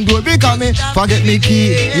open door. Because me forget me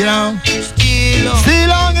key, you know. Still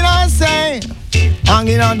hanging I say.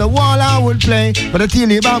 Hanging on the wall I would play. But until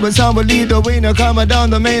the Bible sound will lead the way. No come down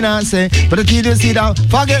the main I say. But until you see that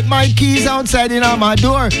forget my keys outside in my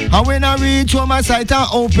door. And when I reach home I sight an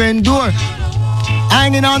open door.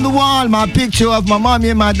 Hanging on the wall my picture of my mommy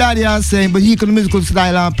and my daddy I say. But he could the musical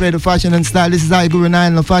style I play the fashion and style. This is how Guru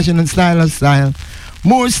Nile, the fashion and style.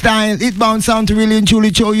 More style, Hitbound sound to really and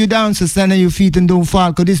truly show you down. So stand on your feet and don't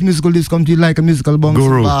fall. Cause this musical disc comes to you like a musical bounce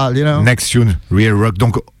ball, you know. Next tune, Real Rock.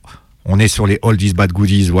 Donc on est sur les oldies bad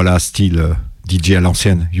goodies, voilà, style DJ à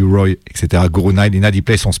l'ancienne, U-Roy, etc. Guru Nile, in Adi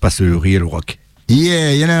Place, on se passe le Real Rock. Yeah,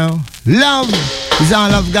 you know, love is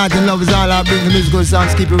all I've got and love is all I bring. The musical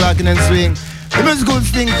songs keep it rocking and swing. The musical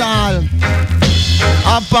thing called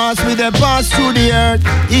I pass with a pass through the earth.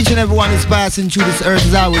 Each and every one is passing through this earth,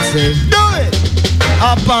 as I would say. Do it!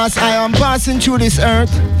 I am passing through this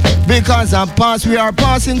earth. Because I pass, we are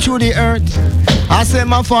passing through the earth. I say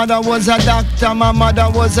my father was a doctor, my mother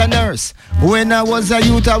was a nurse. When I was a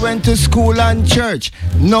youth, I went to school and church.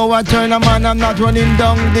 Now I turn a man, I'm not running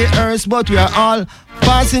down the earth, but we are all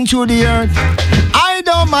passing through the earth. I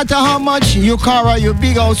don't matter how much your car or your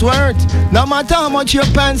big house worth. No matter how much your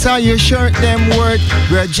pants or your shirt them worth.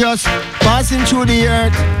 We're just passing through the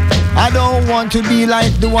earth. I don't want to be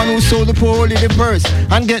like the one who sold the poor the purse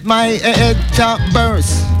and get my head top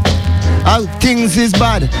burst. Things is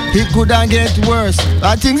bad, it coulda get worse.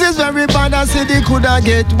 Things is very bad, I said it coulda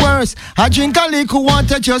get worse. I drink a little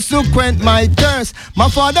water just to quench my thirst. My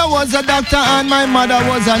father was a doctor and my mother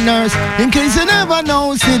was a nurse. In case you never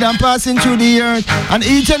know, see I'm passing through the earth. And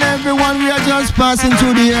each and every one we are just passing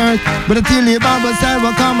through the earth. But until the Bible said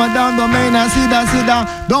we're coming down the main and sit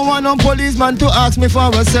down. Don't want no policeman to ask me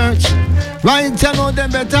for a search. Right, I know them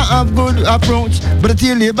better have good approach. But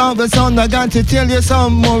until the Bible sound, I got to tell you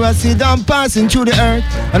some more. I see them passing through the earth.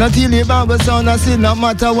 And until the Bible sound, I see no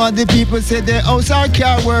matter what the people say, their house or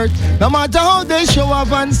car worth. No matter how they show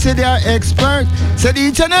up and say they are expert. Said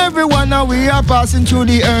each and every one now we are passing through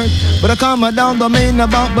the earth. But I come down the main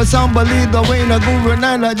about, but somebody the way the guru,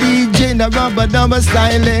 Nile, DJ, the rubber dumber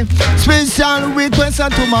style. Special request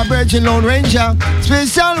to my Virgin Lone Ranger.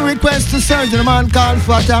 Special request to Surgeon Man called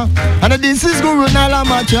Fata. And this is Guru Nile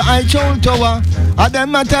Matcha, I told Tower. And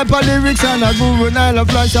them my type of lyrics and a Guru Nile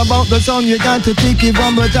flash about the song. You got to pick it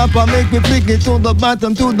from the top and make me flick it to the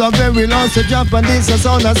bottom, to the very last drop. And this a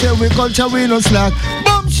sound I say we culture, we no slack.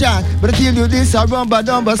 Boom shot, but I tell you this a rumba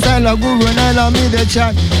dumba style of Guru Nile me the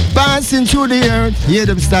chat. Passing through the earth, hear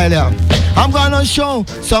them style out. I'm gonna show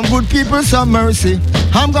some good people some mercy.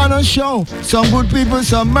 I'm gonna show some good people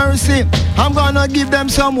some mercy. I'm gonna give them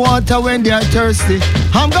some water when they are thirsty.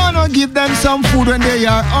 I'm gonna give them some food when they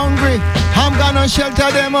are hungry. I'm gonna shelter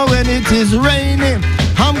them when it is raining.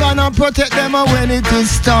 I'm gonna protect them when it is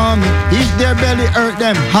stormy. If their belly hurt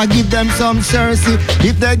them, I give them some Cersei.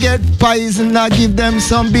 If they get poison, I give them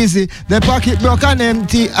some busy. Their pocket broke and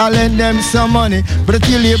empty, I lend them some money. But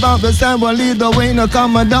until you about the time, will lead the way. No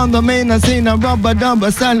come down the main and sing a rubber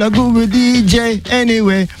dumber style of Guru DJ.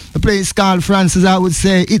 Anyway, the place called Francis, I would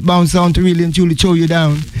say, it bounce sound to really and truly show you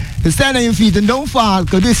down. So stand on your feet and don't fall,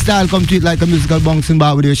 because this style comes to it like a musical bouncing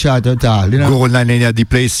bar with your shot at all, you know? Guru Nile The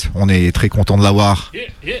Place, on est très content de l'avoir.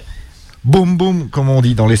 Yeah. Boom boom, comme on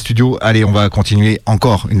dit dans les studios. Allez, on va continuer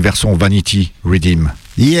encore une version Vanity Redeem.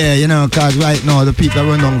 Yeah, you know, cause right now the people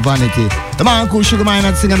run on Vanity. The man called Sugar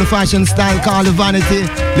Minot singing the fashion style called the Vanity.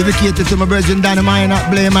 Dedicated to my brethren Danny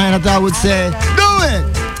Minot, Blame Minot, I would say. Do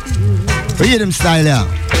it! Hear them style out.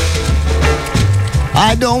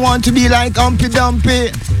 I don't want to be like Humpty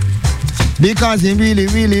Dumpty, because he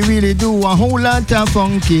really do a whole lot of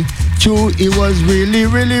funky. True, it was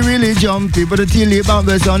really jumpy. But until he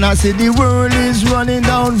bounces on, I say the world is running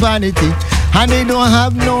down vanity, and they don't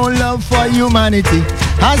have no love for humanity.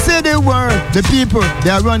 I say the world, the people,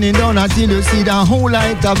 they're running down until you see the whole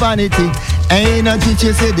light of vanity. Ain't no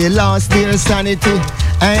teacher say they lost their sanity,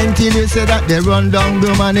 until you say that they run down the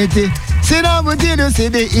humanity. Sit down until you say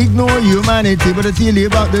they ignore humanity. But I tell you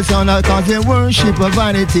about the sound, cause they worship of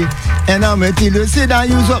vanity. And I'm going to tell you, say that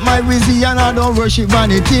use up my wisdom and I don't worship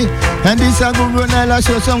vanity. And this a good run, I'll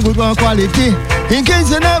show some good quality. In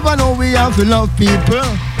case you never know, we have to love people.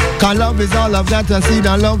 Cause love is all I've got to see,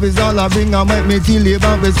 that love is all I bring. I make me tell you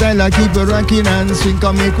about the style, I keep it ranking and swing.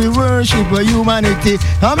 Cause make we worship humanity.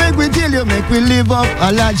 I make we tell you, make we live up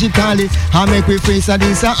logically. I make we face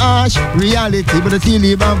this a harsh reality. But I tell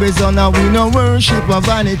you about the son, we no worship of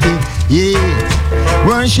vanity. Yeah,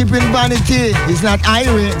 worshiping vanity is not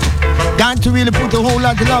irate. Got to really put a whole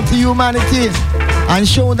lot of love to humanity and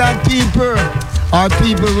show that people are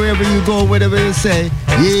people wherever you go, whatever you say.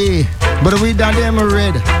 Yeah. But we done them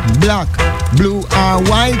red, black, blue or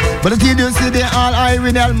white. But until you see they all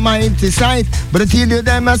in the almighty sight. But until you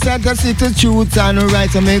them a set to see the truth and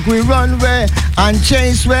right. So make we run where and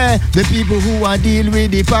chase where the people who are deal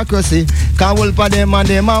with hypocrisy. Cause all for them and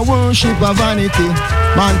them a worship of vanity.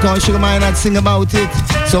 Man cause Sugar Minot sing about it.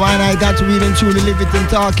 So I got to read and truly live it and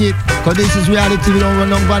talk it. Cause this is reality, we don't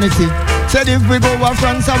run on vanity. Said if we go to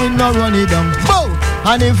France and we no run it down. Bow!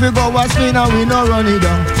 And if we go to Spain and we no run it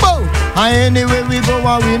down. Bow! And anyway we go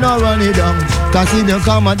and we no run it down. Cause you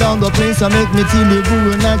come down the place and make me till you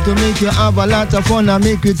go not to make you have a lot of fun and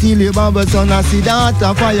make you till you bubble sun. I see that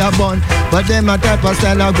a fire burn. But them a type of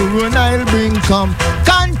style of Guru Nile bring come.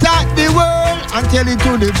 Contact the world and tell it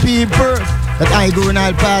to the people that I Guru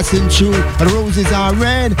Nile passing through. And roses are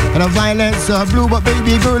red and the violets are blue. But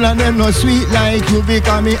baby girl and them no sweet like you.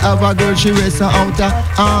 Because me have a girl, she rests out a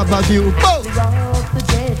harbor view.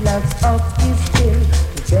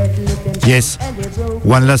 Yes,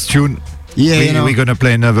 one last tune. Yeah, we're gonna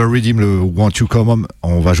play another rhythm, le Want You Come Home.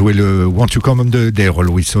 On va jouer le Want You Come Home de Daryl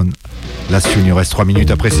Wilson. Last tune, il reste 3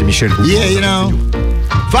 minutes. Après, c'est Michel Bougon. Yeah, you know.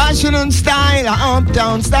 Fashion and style,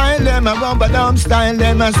 uptown style, them a rubber dump style,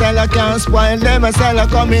 them a style I can't spoil, them a style I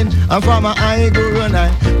come in, I'm from a high Guru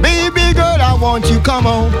Nile. Baby girl, I want you come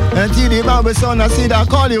home, until the Bible son, I see that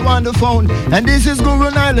call you on the phone, and this is Guru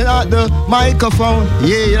Nile at the microphone,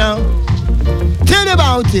 yeah, you know. Tell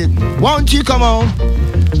about it, won't you come home?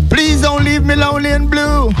 Please don't leave me lonely and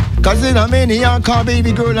blue, cause in a many I call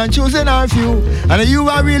baby girl and choosing our few, and you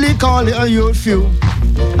are really calling a youth few.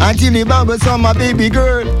 Until the Bible saw my baby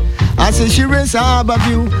girl, I say she race a harbor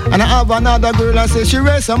view, and I have another girl, I say she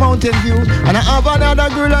race a mountain view, and I have another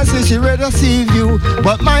girl, I say she race a sea view.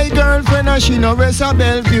 But my girlfriend, she no race a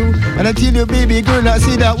Bellevue. And I tell you baby girl, I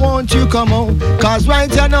say that won't you come home, cause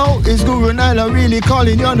right now is Guru Nile really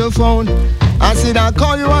calling you on the phone. I said I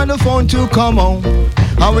call you on the phone to come home,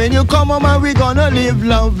 and when you come home and we gonna live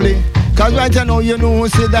lovely. Cause right I know you know,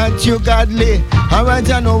 say that you godly. And right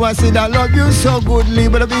I know I say that love you so goodly.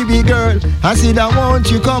 But baby girl, I say that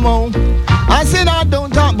won't you come home. I say that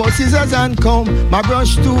don't talk about scissors and comb. My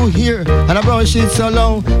brush too here, and I brush it so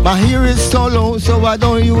long. My hair is so low, so I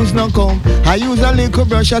don't use no comb. I use a little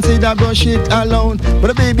brush, I say that brush it alone.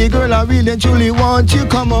 But baby girl, I really and truly want you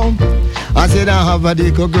come home. I said I have a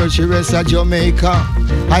little girl, she rests at Jamaica.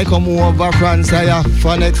 I come over France, I have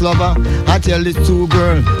fun ex-lover. I tell this two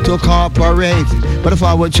girl to cooperate. But if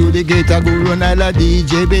I were through the gate, I go run a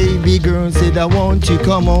DJ. Baby girl said I want you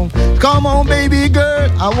come home. Come on baby girl,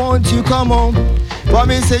 I want you come home. For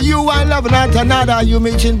me say you I love not another you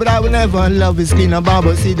mention, but I will never love his skin and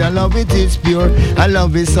Bible see that love it is pure. I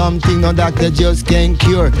love is something no doctor just can't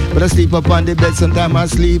cure. But I sleep up on the bed, sometimes I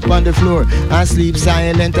sleep on the floor. I sleep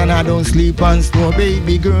silent and I don't sleep on snore.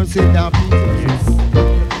 Baby girl said that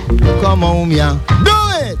come home, yeah. Do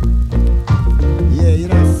it! Yeah, you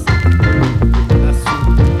know. That's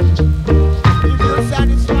true. If you're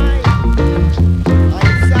satisfied, are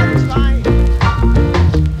you satisfied?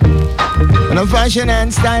 And a fashion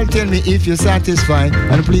and style, tell me if you're satisfied.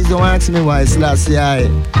 And please don't ask me why it's Lassie I,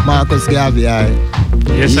 Marcus Garvey I.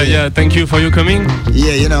 Yes, yeah. Thank you for you coming.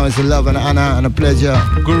 Yeah, you know, it's a love and an honor and a pleasure.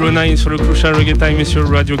 Guru Nile sur le Crucial Reggae Time sur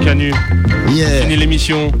Radio Canu. Yeah. Fini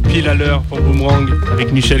l'émission pile à l'heure pour Boomerang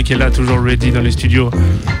avec Michel qui est là toujours ready dans les studios.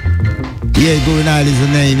 Yeah, Guru Nile is the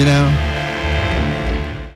name, you know.